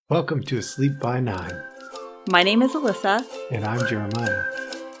Welcome to Asleep by 9. My name is Alyssa. And I'm Jeremiah.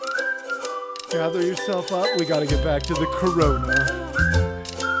 Gather yourself up. We got to get back to the corona.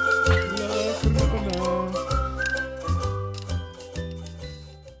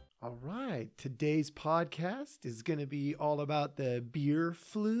 All right. Today's podcast is going to be all about the beer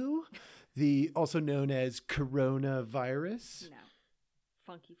flu, also known as coronavirus. No.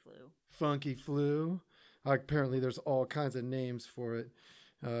 Funky flu. Funky flu. Apparently, there's all kinds of names for it.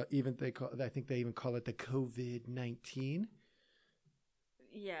 I think they even call it the COVID-19.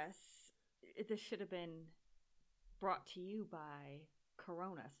 Yes. This should have been brought to you by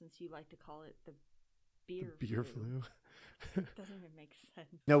Corona, since you like to call it the beer flu. Doesn't even make sense.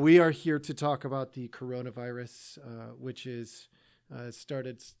 Now, we are here to talk about the coronavirus, which is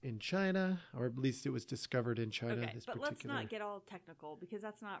started in China, or at least it was discovered in China. Okay, but let's not get all technical, because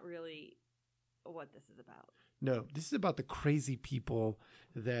that's not really what this is about. No, this is about the crazy people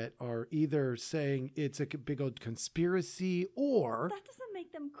that are either saying it's a big old conspiracy or... That doesn't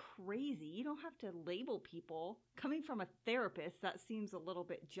make them crazy. You don't have to label people. Coming from a therapist, that seems a little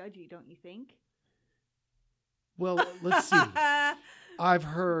bit judgy, don't you think? Well, let's see. I've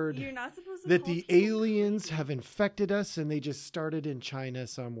heard You're not supposed to that call the people aliens crazy. have infected us and they just started in China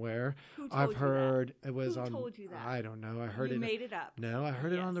somewhere. Who told I've you heard that? it was Who on... told you that? I don't know. I heard you it. made it up. No, I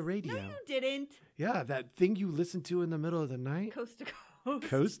heard it on the radio. No, you didn't. Yeah, that thing you listen to in the middle of the night. Coast to coast.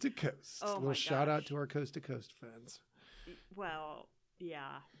 Coast to coast. Oh, A little my shout out gosh. to our coast to coast fans. Well,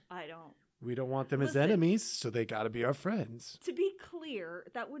 yeah, I don't. We don't want them as Listen. enemies, so they got to be our friends. To be clear,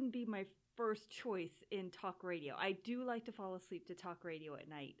 that wouldn't be my first choice in talk radio. I do like to fall asleep to talk radio at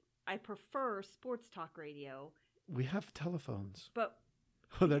night. I prefer sports talk radio, We have telephones. but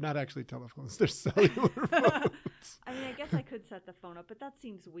Oh, they're not actually telephones. They're cellular phones. I mean, I guess I could set the phone up, but that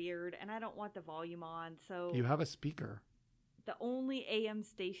seems weird, and I don't want the volume on. So You have a speaker. the only AM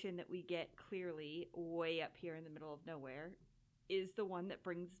station that we get clearly way up here in the middle of nowhere is the one that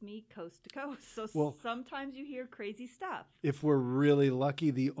brings me coast to coast. So Well- sometimes you hear crazy stuff. If we're really lucky,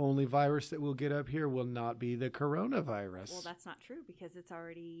 the only virus that we'll get up here will not be the coronavirus. Well, that's not true, because it's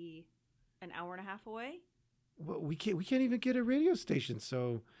already an hour and a half away. Well, we can't even get a radio station,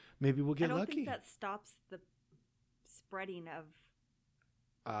 so maybe we'll I get don't lucky. think that stops the spreading of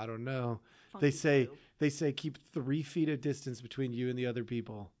I don't know. funky flu. They say keep 3 feet of distance between you and the other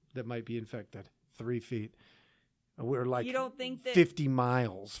people that might be infected. 3 feet. We're like You don't think that 50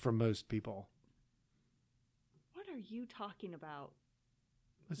 miles from most people. What are you talking about?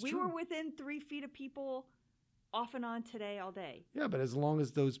 That's We true. were within 3 feet of people off and on today all day. Yeah, but as long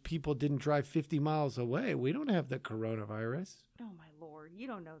as those people didn't drive 50 miles away, we don't have the coronavirus. Oh my lord, you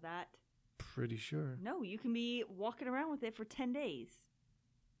don't know that. Pretty sure. No, you can be walking around with it for 10 days.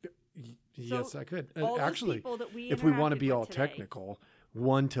 Yes, I could. All those Actually, people that we if we want to interacted be with all today- technical,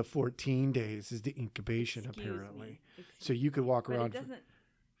 1 to 14 days is the incubation, Excuse apparently. me. So you could walk But it around for doesn't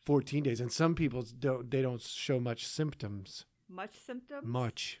 14 days, and some people don't show much symptoms. much symptoms.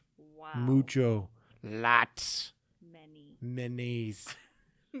 Much. Wow. Mucho. Lots. Many. Many's.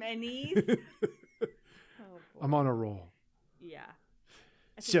 Many. Oh, boy. I'm on a roll. Yeah.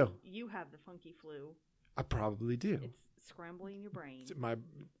 I think So- you have the funky flu. I probably do. It's scrambling your brain.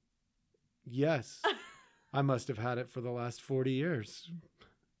 Yes. I must have had it for the last 40 years.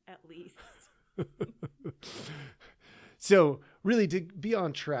 At least. So really, to be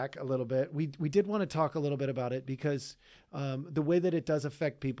on track a little bit, we did want to talk a little bit about it because the way that it does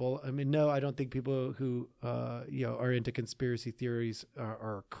affect people. I mean, no, I don't think people who are into conspiracy theories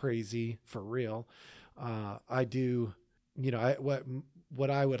are crazy for real. I do, what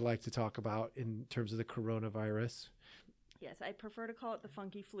I would like to talk about in terms of the coronavirus. Yes, I prefer to call it the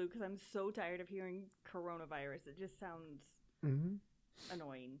funky flu because I'm so tired of hearing coronavirus. It just sounds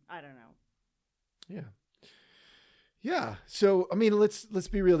annoying. I don't know. Yeah. Yeah. So, I mean, let's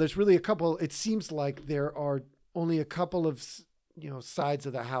be real. There's really a couple. It seems like there are only a couple of, sides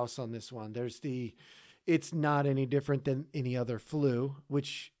of the house on this one. There's it's not any different than any other flu,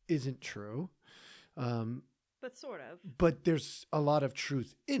 which isn't true. But sort of. But there's a lot of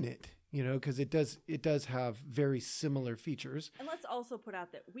truth in it, because it does have very similar features. And let's also put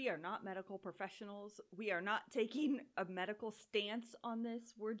out that we are not medical professionals. We are not taking a medical stance on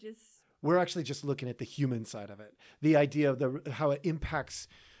this. We're actually just looking at the human side of it. The idea of how it impacts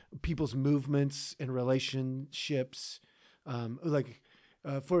people's movements and relationships.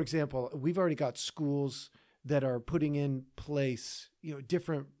 For example, we've already got schools that are putting in place,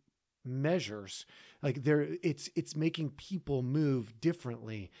 different measures. It's making people move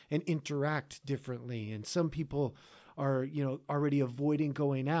differently and interact differently. And some people are, already avoiding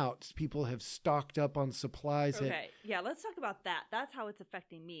going out. People have stocked up on supplies. Okay. Yeah, let's talk about that. That's how it's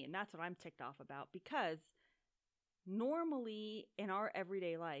affecting me. And that's what I'm ticked off about, because normally in our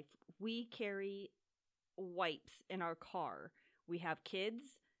everyday life, we carry wipes in our car. We have kids.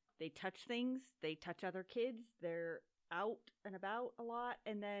 They touch things. They touch other kids. They're out and about a lot.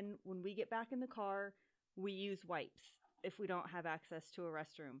 And then when we get back in the car, we use wipes if we don't have access to a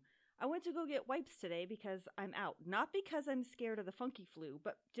restroom. I went to go get wipes today because I'm out. Not because I'm scared of the funky flu,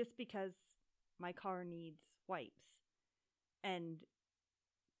 but just because my car needs wipes. And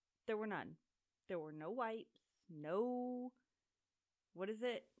there were none. There were no wipes, no, what is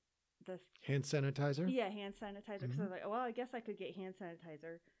it? The hand sanitizer? Yeah, hand sanitizer. Because I was like, well, I guess I could get hand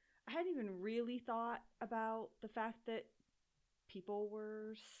sanitizer. I hadn't even really thought about the fact that people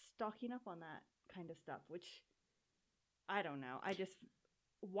were stocking up on that kind of stuff, which I don't know.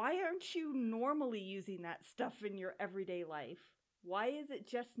 Why aren't you normally using that stuff in your everyday life? Why is it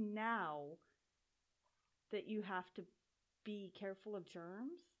just now that you have to be careful of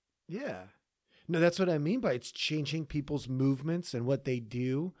germs? Yeah. No, that's what I mean by it's changing people's movements and what they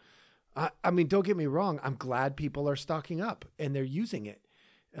do. I mean, don't get me wrong. I'm glad people are stocking up and they're using it.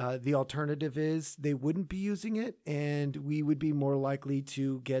 The alternative is they wouldn't be using it, and we would be more likely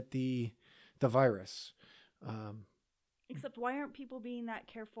to get the virus. Except why aren't people being that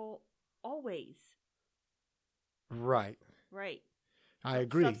careful always? Right. Right. I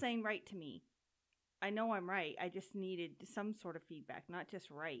agree. Stop saying right to me. I know I'm right. I just needed some sort of feedback, not just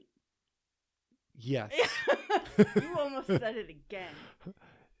right. Yes. You almost said it again.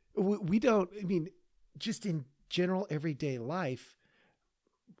 We don't, I mean, just in general everyday life,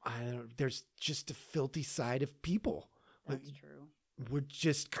 there's just a filthy side of people. That's true. We're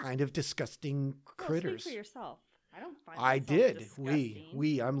just kind of disgusting critters. Speak for yourself. I don't find I myself did.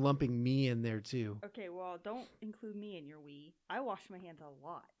 disgusting. I'm lumping me in there too. Okay, well, don't include me in your we. I wash my hands a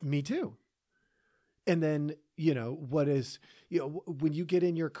lot. Me too. And then, when you get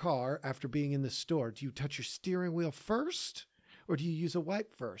in your car after being in the store, do you touch your steering wheel first or do you use a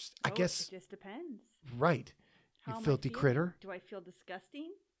wipe first? I guess it just depends. Right. How You filthy critter. Do I feel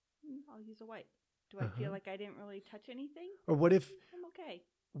disgusting? I'll use a wipe. Do I feel like I didn't really touch anything? Or what if I'm okay.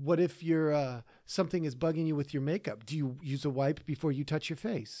 What if you're something is bugging you with your makeup? Do you use a wipe before you touch your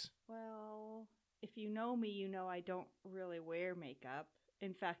face? Well, if you know me, you know I don't really wear makeup.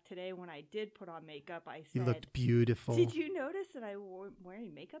 In fact, today when I did put on makeup, I said, "You looked beautiful." Did you notice that I was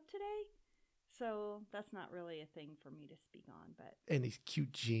wearing makeup today? So that's not really a thing for me to speak on. But and these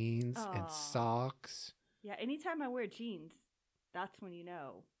cute jeans and socks. Yeah, anytime I wear jeans, that's when you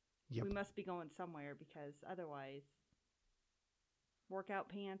know we must be going somewhere, because otherwise, workout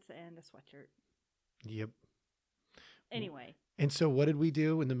pants and a sweatshirt. Yep. Anyway. And so what did we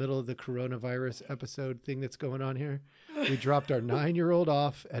do in the middle of the coronavirus episode thing that's going on here? We dropped our 9-year-old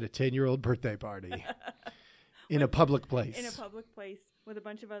off at a 10-year-old birthday party in a public place. In a public place with a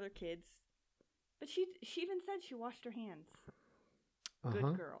bunch of other kids. But she even said she washed her hands.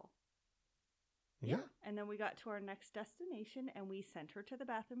 Good girl. Yeah. And then we got to our next destination and we sent her to the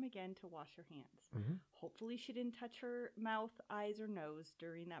bathroom again to wash her hands. Mm-hmm. Hopefully she didn't touch her mouth, eyes, or nose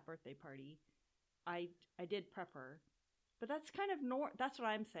during that birthday party. I did prep her. But that's kind of that's what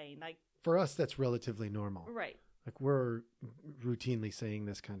I'm saying. Like, for us, that's relatively normal. Right. Like, we're routinely saying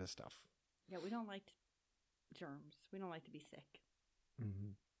this kind of stuff. Yeah, we don't like germs. We don't like to be sick.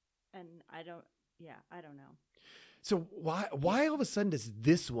 Mm-hmm. And I don't know. So why all of a sudden does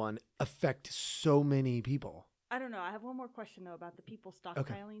this one affect so many people? I don't know. I have one more question, though, about the people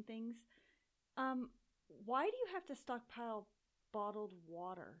stockpiling things. Why do you have to stockpile bottled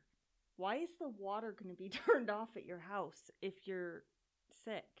water? Why is the water going to be turned off at your house if you're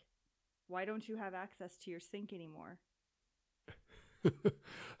sick? Why don't you have access to your sink anymore?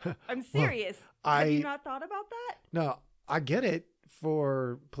 I'm serious. Have you not thought about that? No, I get it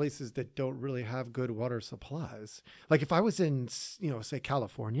for places that don't really have good water supplies. Like if I was in, say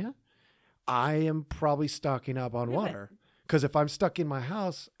California, I am probably stocking up on water. Because if I'm stuck in my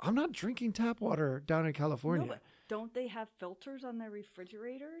house, I'm not drinking tap water down in California. No, but don't they have filters on their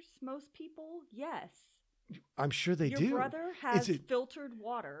refrigerators? Most people, yes. I'm sure they do. Your brother has filtered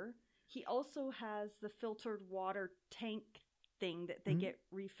water. He also has the filtered water tank thing that they get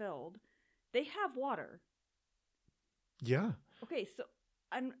refilled. They have water. Yeah. Okay, so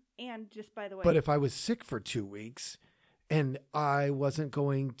and just by the way, but if I was sick for 2 weeks and I wasn't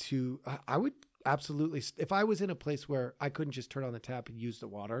going to, I would absolutely, if I was in a place where I couldn't just turn on the tap and use the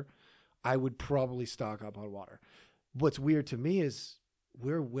water, I would probably stock up on water. What's weird to me is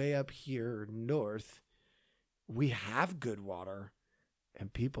we're way up here north. We have good water.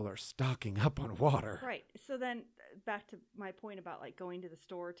 and people are stocking up on water. Right. So then back to my point about like going to the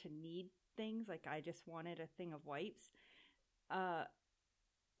store to need things. Like I just wanted a thing of wipes.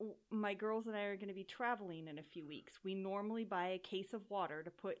 My girls and I are going to be traveling in a few weeks. We normally buy a case of water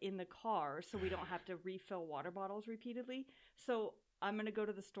to put in the car so we don't have to refill water bottles repeatedly. So I'm going to go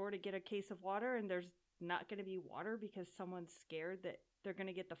to the store to get a case of water, and there's not going to be water because someone's scared that they're going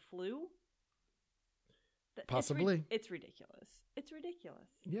to get the flu. Possibly. It's ridiculous. It's ridiculous.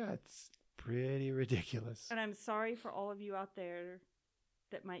 Yeah, it's pretty ridiculous. And I'm sorry for all of you out there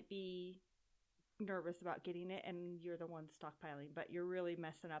that might be nervous about getting it and you're the one stockpiling, but you're really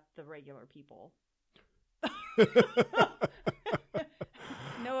messing up the regular people.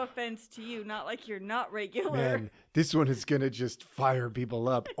 No offense to you, not like you're not regular. Man, this one is going to just fire people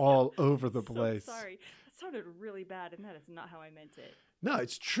up all over the place. So sorry. That sounded really bad, and that is not how I meant it. No,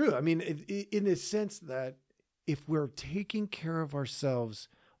 it's true. I mean, in the sense that if we're taking care of ourselves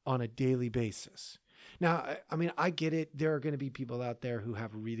on a daily basis. Now, I mean, I get it. There are going to be people out there who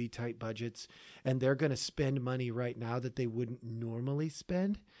have really tight budgets, and they're going to spend money right now that they wouldn't normally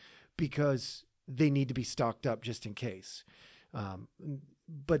spend because they need to be stocked up just in case.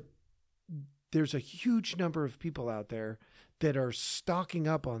 But there's a huge number of people out there that are stocking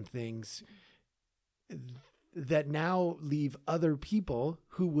up on things that now leave other people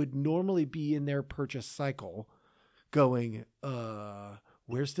who would normally be in their purchase cycle going,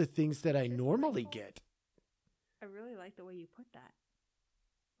 where's the things that I normally get? I really like the way you put that.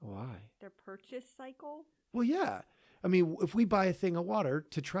 Why? Their purchase cycle? Well, yeah. I mean, if we buy a thing of water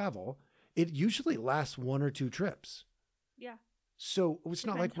to travel, it usually lasts 1 or 2 trips. Yeah. So it's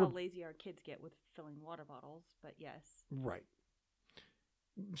not like how lazy our kids get with filling water bottles, but yes. Right.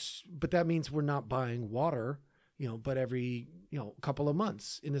 But that means we're not buying water, but every, couple of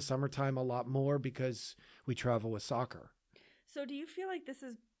months. In the summertime, a lot more because we travel with soccer. So do you feel like this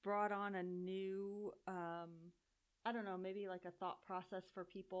has brought on a new, I don't know, maybe like a thought process for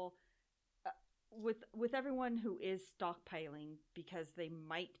people with everyone who is stockpiling because they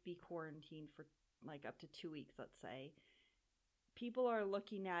might be quarantined for like up to 2 weeks, let's say. People are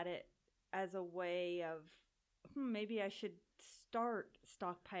looking at it as a way of, maybe I should start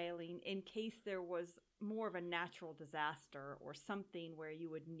stockpiling in case there was more of a natural disaster or something where you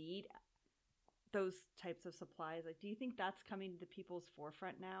would need those types of supplies. Like, do you think that's coming to people's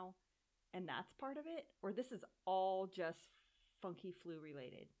forefront now and that's part of it? Or this is all just funky flu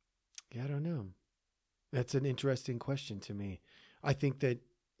related? Yeah, I don't know. That's an interesting question to me. I think that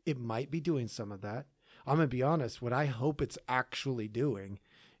it might be doing some of that. I'm going to be honest. What I hope it's actually doing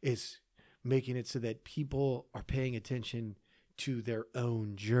is making it so that people are paying attention to their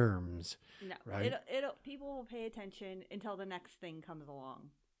own germs. No, right? People will pay attention until the next thing comes along,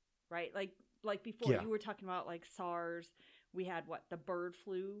 right? Like before, you were talking about like SARS. We had the bird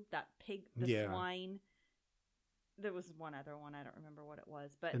flu, that pig, swine. There was one other one. I don't remember what it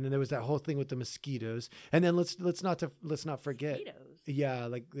was, but and then there was that whole thing with the mosquitoes. And then let's not forget. Mosquitoes. Yeah,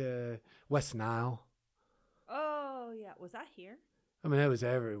 like the West Nile. Oh yeah, was that here? I mean, that was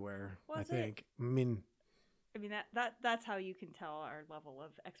everywhere. I think. I mean that's how you can tell our level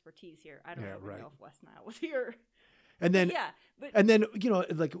of expertise here. I don't know if West Nile was here. And then, and then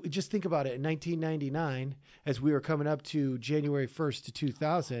like just think about it. In 1999, as we were coming up to January 1st to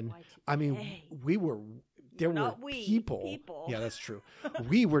 2000, I mean, there were people. Yeah, that's true.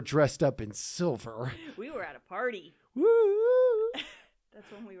 We were dressed up in silver. We were at a party. Woo!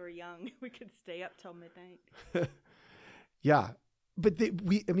 That's when we were young. We could stay up till midnight. Yeah, but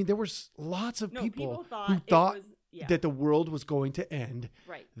there was lots of people who thought that the world was going to end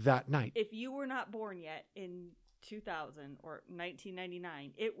that night. If you were not born yet in 2000 or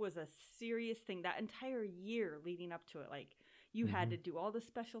 1999, it was a serious thing. That entire year leading up to it, like you had to do all the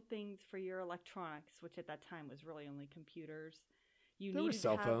special things for your electronics, which at that time was really only computers. There were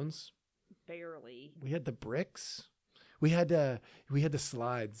cell phones. Barely. We had the bricks. We had the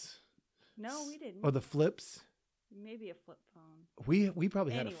slides. No, we didn't. Or the flips. Maybe a flip phone. We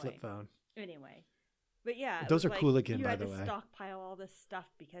probably had a flip phone. Anyway. But yeah. Those are cool again, by the way. You had to stockpile all this stuff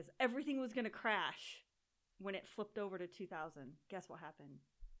because everything was going to crash when it flipped over to 2000. Guess what happened?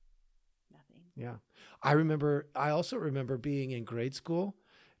 Nothing. Yeah. I also remember being in grade school,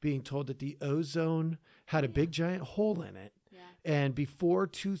 being told that the ozone had a big giant hole in it. Yeah. And before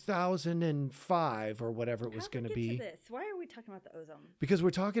 2005 or whatever it was going to be. Why are we talking about the ozone? Because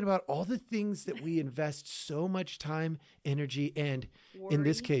we're talking about all the things that we invest so much time, energy, and in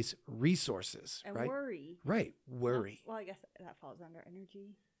this case, resources. And right? worry. Right. Worry. Well, I guess that falls under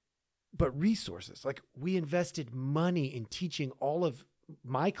energy. But resources, like we invested money in teaching all of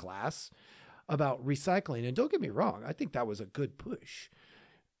my class about recycling. And don't get me wrong, I think that was a good push.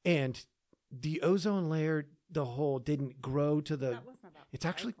 And the ozone layer, the hole didn't grow to the. That wasn't about It's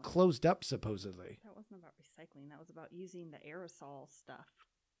actually recycling. closed up, supposedly. That wasn't about recycling. That was about using the aerosol stuff.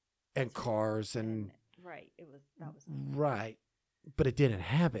 And cars and. Right. That was. Right. But it didn't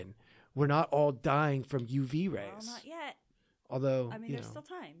happen. We're not all dying from UV rays. Well, not yet. Although, I mean, there's still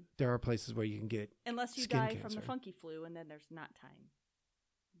time. there are places where you can get. Unless you skin die cancer. from the funky flu, and then there's not time.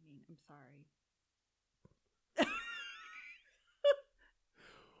 I mean, I'm sorry.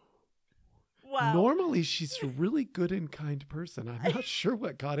 Wow. Normally, she's a really good and kind person. I'm not sure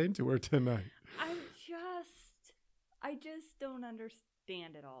what got into her tonight. I just don't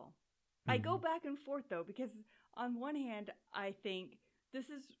understand it all. I go back and forth though, because on one hand, I think this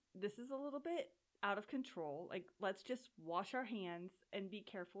is a little bit out of control. Like, let's just wash our hands and be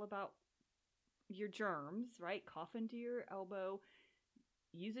careful about your germs, right? Cough into your elbow,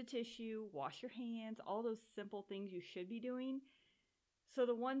 use a tissue, wash your hands, all those simple things you should be doing. So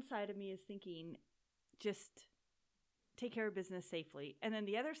the one side of me is thinking, just take care of business safely. And then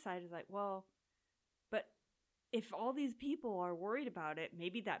the other side is like, well, but if all these people are worried about it,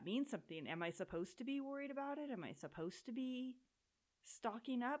 maybe that means something. Am I supposed to be worried about it? Am I supposed to be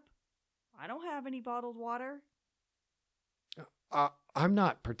stocking up? I don't have any bottled water. I'm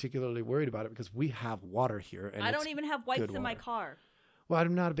not particularly worried about it because we have water here. And I don't even have wipes in my water. car. Well,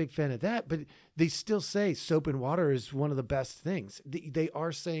 I'm not a big fan of that, but they still say soap and water is one of the best things. They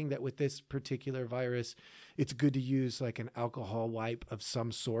are saying that with this particular virus, it's good to use like an alcohol wipe of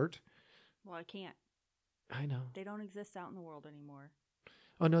some sort. Well, I can't. I know. They don't exist out in the world anymore.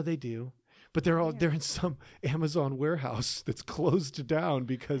 Oh, no, they do. But they're in some Amazon warehouse that's closed down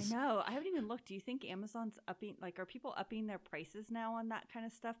because. I know. I haven't even looked. Do you think Amazon's upping, like, are people upping their prices now on that kind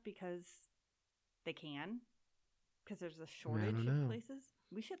of stuff because they can? Because there's a shortage of places?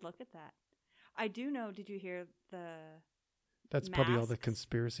 We should look at that. I do know, did you hear That's probably all the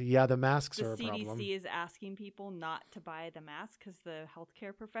conspiracy. Yeah, the masks are a problem. The CDC is asking people not to buy the masks because the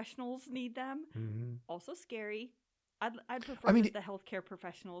healthcare professionals need them. Mm-hmm. Also scary. I'd prefer that the healthcare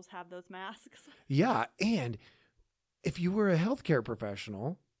professionals have those masks. Yeah, and if you were a healthcare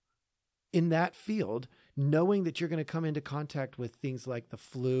professional in that field, knowing that you're going to come into contact with things like the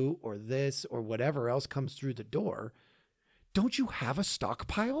flu or this or whatever else comes through the door, don't you have a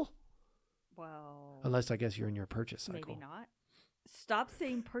stockpile? Well, unless I guess you're in your purchase cycle. Maybe not. Stop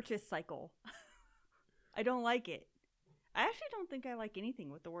saying purchase cycle. I don't like it. I actually don't think I like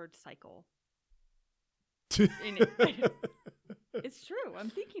anything with the word cycle in it. It's true. I'm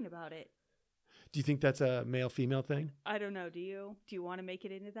thinking about it. Do you think that's a male-female thing? I don't know. Do you? Do you want to make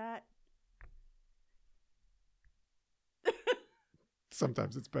it into that?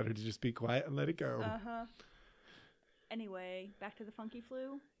 Sometimes it's better to just be quiet and let it go. Uh-huh. Anyway, back to the funky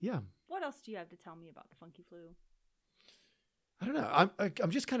flu. Yeah. What else do you have to tell me about the funky flu? I don't know.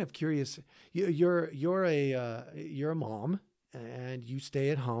 I'm just kind of curious. You're a mom and you stay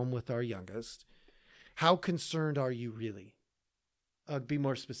at home with our youngest. How concerned are you really? I'll be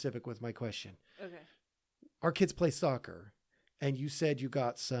more specific with my question. Okay. Our kids play soccer, and you said you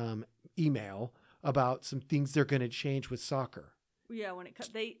got some email about some things they're going to change with soccer. Yeah, when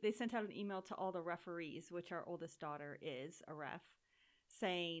they sent out an email to all the referees, which our oldest daughter is a ref,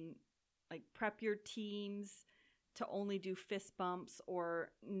 saying like prep your teams to only do fist bumps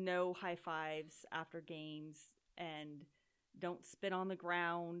or no high fives after games, and don't spit on the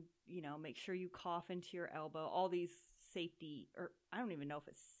ground, make sure you cough into your elbow, all these safety, or I don't even know if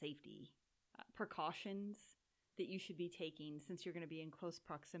it's safety, precautions that you should be taking since you're going to be in close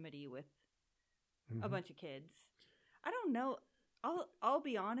proximity with a bunch of kids. I don't know. I'll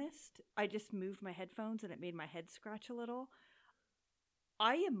be honest. I just moved my headphones and it made my head scratch a little.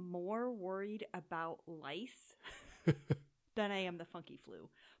 I am more worried about lice than I am the funky flu.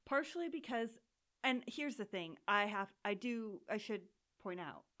 Partially because, and here's the thing, I should point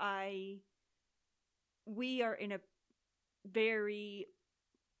out, we are in a very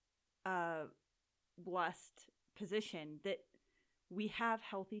blessed position that we have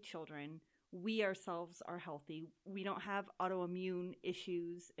healthy children. We ourselves are healthy. We don't have autoimmune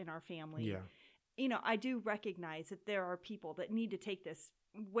issues in our family. Yeah. I do recognize that there are people that need to take this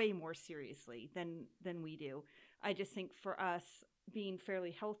way more seriously than we do. I just think for us being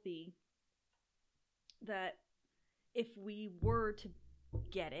fairly healthy, that if we were to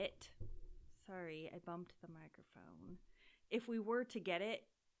get it, sorry, I bumped the microphone. If we were to get it,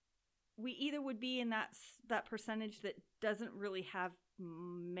 we either would be in that percentage that doesn't really have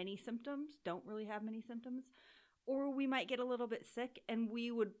many symptoms, don't really have many symptoms, or we might get a little bit sick and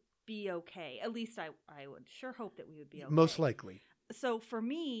we would be okay. At least I would sure hope that we would be okay. Most likely. So for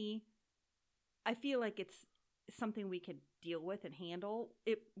me, I feel like it's something we could deal with and handle.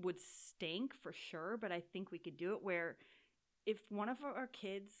 It would stink for sure, but I think we could do it where if one of our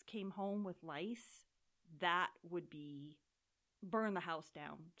kids came home with lice, that would be burn the house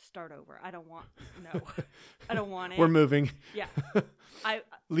down, start over. I don't want it. We're moving. Yeah.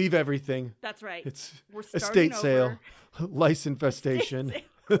 Leave everything. That's right. It's We're starting estate over. sale, lice infestation.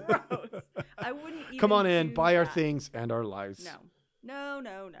 Gross. I wouldn't even Come on in, do buy our that. things and our lives. No.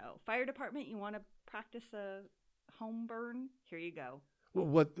 Fire department, you want to practice a home burn? Here you go.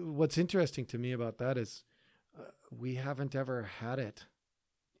 Well, what's interesting to me about that is we haven't ever had it.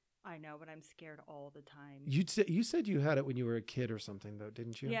 I know, but I'm scared all the time. You said you had it when you were a kid or something, though,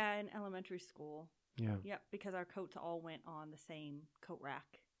 didn't you? Yeah, in elementary school. Yeah. Yep, because our coats all went on the same coat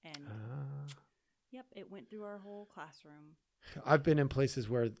rack. And yep, it went through our whole classroom. I've been in places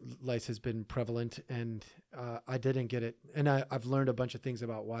where lice has been prevalent, and I didn't get it. And I've learned a bunch of things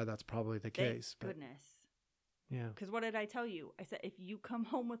about why that's probably the case. Thank goodness. Yeah. Because what did I tell you? I said, if you come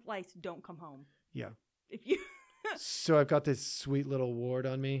home with lice, don't come home. Yeah. If you... So I've got this sweet little ward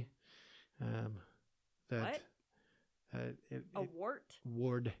on me. What? A wart?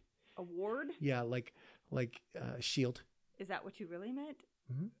 Ward. A ward? Yeah, like shield. Is that what you really meant?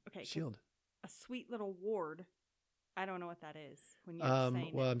 Mm-hmm. Okay. Shield. A sweet little ward. I don't know what that is. When you're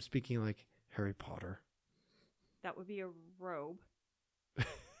saying well, it. I'm speaking like Harry Potter. That would be a robe.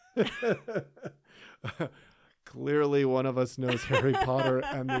 Clearly, one of us knows Harry Potter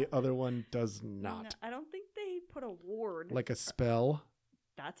and the other one does not. No, I don't think they put a ward. Like a spell?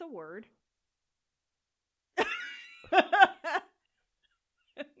 That's a word.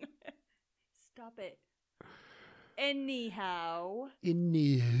 Stop it. Anyhow.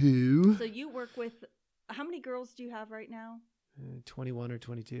 Anywho. So you work with, how many girls do you have right now? 21 or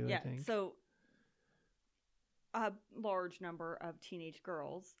 22, I think. So a large number of teenage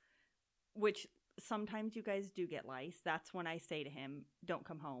girls, which sometimes you guys do get lice. That's when I say to him, don't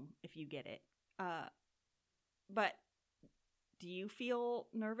come home if you get it. But do you feel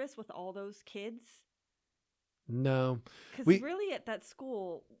nervous with all those kids? No. Because really at that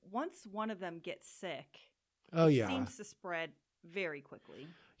school, once one of them gets sick, it seems to spread very quickly.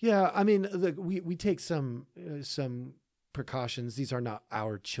 Yeah, I mean, look, we take some precautions. These are not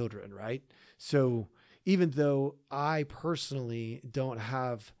our children, right? So even though I personally don't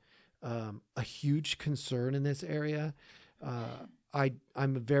have a huge concern in this area,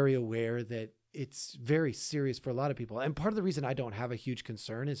 I'm very aware that it's very serious for a lot of people. And part of the reason I don't have a huge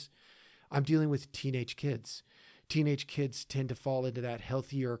concern is I'm dealing with teenage kids. Teenage kids tend to fall into that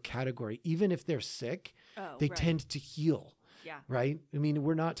healthier category. Even if they're sick, they tend to heal. Yeah. Right? I mean,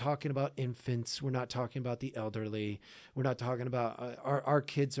 we're not talking about infants. We're not talking about the elderly. We're not talking about our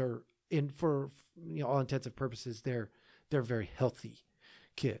kids are in for all intents and purposes. They're very healthy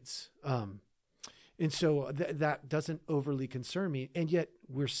kids. And so that doesn't overly concern me. And yet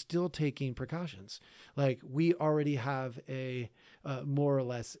we're still taking precautions. Like we already have a more or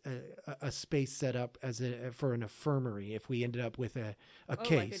less a space set up for an infirmary if we ended up with a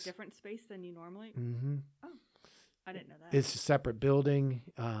case. Like a different space than you normally? Mm-hmm. Oh, I didn't know that. It's a separate building.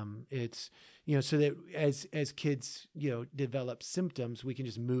 It's, so that as kids, develop symptoms, we can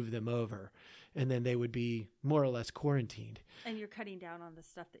just move them over and then they would be more or less quarantined. And you're cutting down on the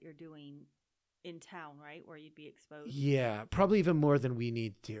stuff that you're doing in town, right? Where you'd be exposed. Yeah, probably even more than we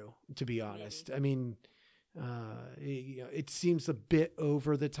need to be honest. Maybe. I mean, it seems a bit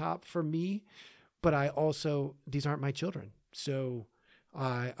over the top for me, but these aren't my children. So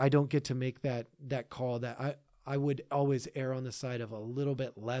I don't get to make that call. That I would always err on the side of a little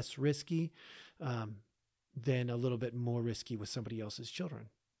bit less risky than a little bit more risky with somebody else's children.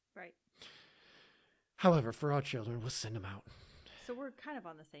 Right. However, for our children, we'll send them out. So we're kind of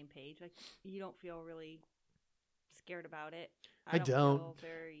on the same page. Like you don't feel really scared about it. I don't feel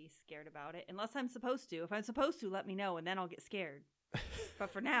very scared about it unless I'm supposed to. If I'm supposed to, let me know and then I'll get scared. But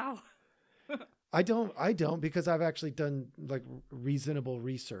for now, I don't because I've actually done like reasonable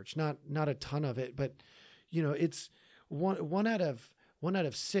research. Not a ton of it, but it's one out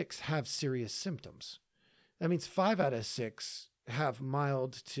of 6 have serious symptoms. That means 5 out of 6 have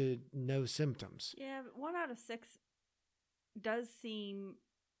mild to no symptoms. Yeah, but 1 out of 6 does seem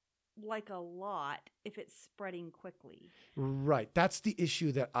like a lot if it's spreading quickly. Right. That's the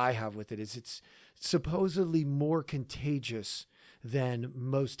issue that I have with it is it's supposedly more contagious than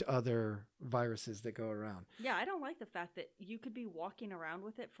most other viruses that go around. Yeah, I don't like the fact that you could be walking around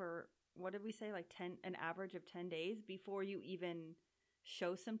with it for, what did we say, like an average of 10 days before you even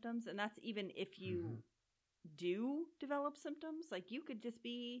show symptoms. And that's even if you do develop symptoms. Like you could just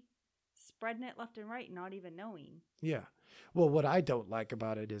be spreading it left and right, not even knowing. Yeah. Well, what I don't like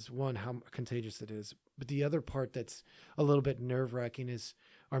about it is, one, how contagious it is. But the other part that's a little bit nerve-wracking is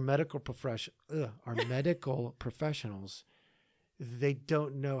our medical professionals, they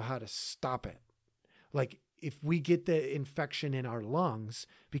don't know how to stop it. Like, if we get the infection in our lungs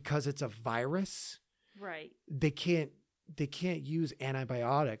because it's a virus, Right. they can't use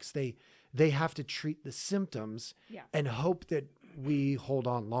antibiotics. They have to treat the symptoms Yeah. and hope that we hold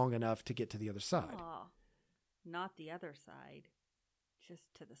on long enough to get to the other side. Oh, not the other side,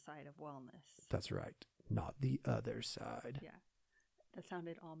 just to the side of wellness. That's right. Not the other side. Yeah. That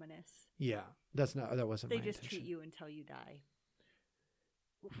sounded ominous. Yeah. That wasn't They my just intention. treat you until you die.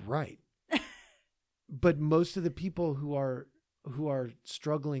 Right. But most of the people who are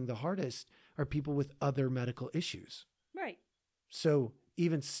struggling the hardest are people with other medical issues. Right. So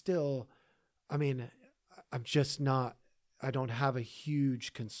even still, I mean, I don't have a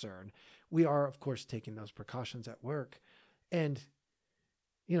huge concern. We are, of course, taking those precautions at work. And,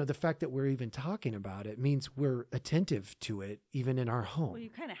 the fact that we're even talking about it means we're attentive to it, even in our home. Well, you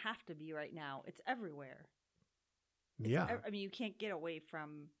kind of have to be right now. It's everywhere. Yeah. I mean, you can't get away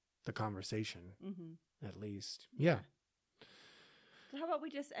from. The conversation, Mm-hmm. at least. Yeah. So how about we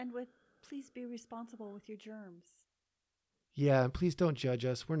just end with, please be responsible with your germs. Yeah. And please don't judge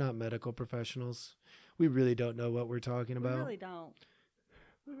us. We're not medical professionals. We really don't know what we're talking about. We really don't.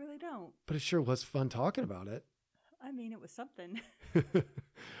 We really don't. But it sure was fun talking about it. I mean, it was something.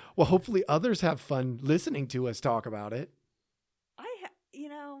 Well, hopefully others have fun listening to us talk about it.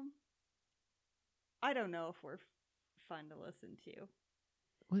 I don't know if we're fun to listen to.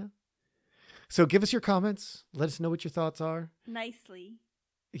 Well, so give us your comments. Let us know what your thoughts are. Nicely.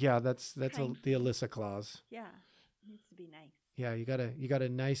 Yeah, that's the Kindly. Alyssa clause. Yeah. It needs to be nice. Yeah, you gotta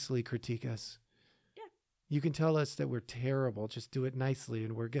nicely critique us. Yeah. You can tell us that we're terrible. Just do it nicely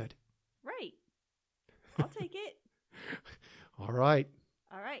and we're good. Right. I'll take it. All right.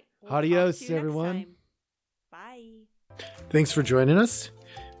 All right. Adios, talk to you next everyone. time. Bye. Thanks for joining us.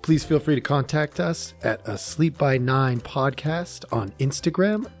 Please feel free to contact us at Asleep by 9 podcast on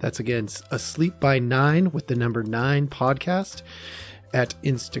Instagram. That's again Asleep by 9 with the number 9 podcast at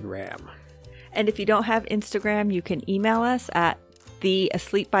Instagram. And if you don't have Instagram, you can email us at the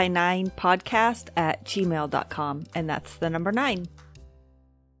asleepby9podcast@gmail.com. And that's the number 9.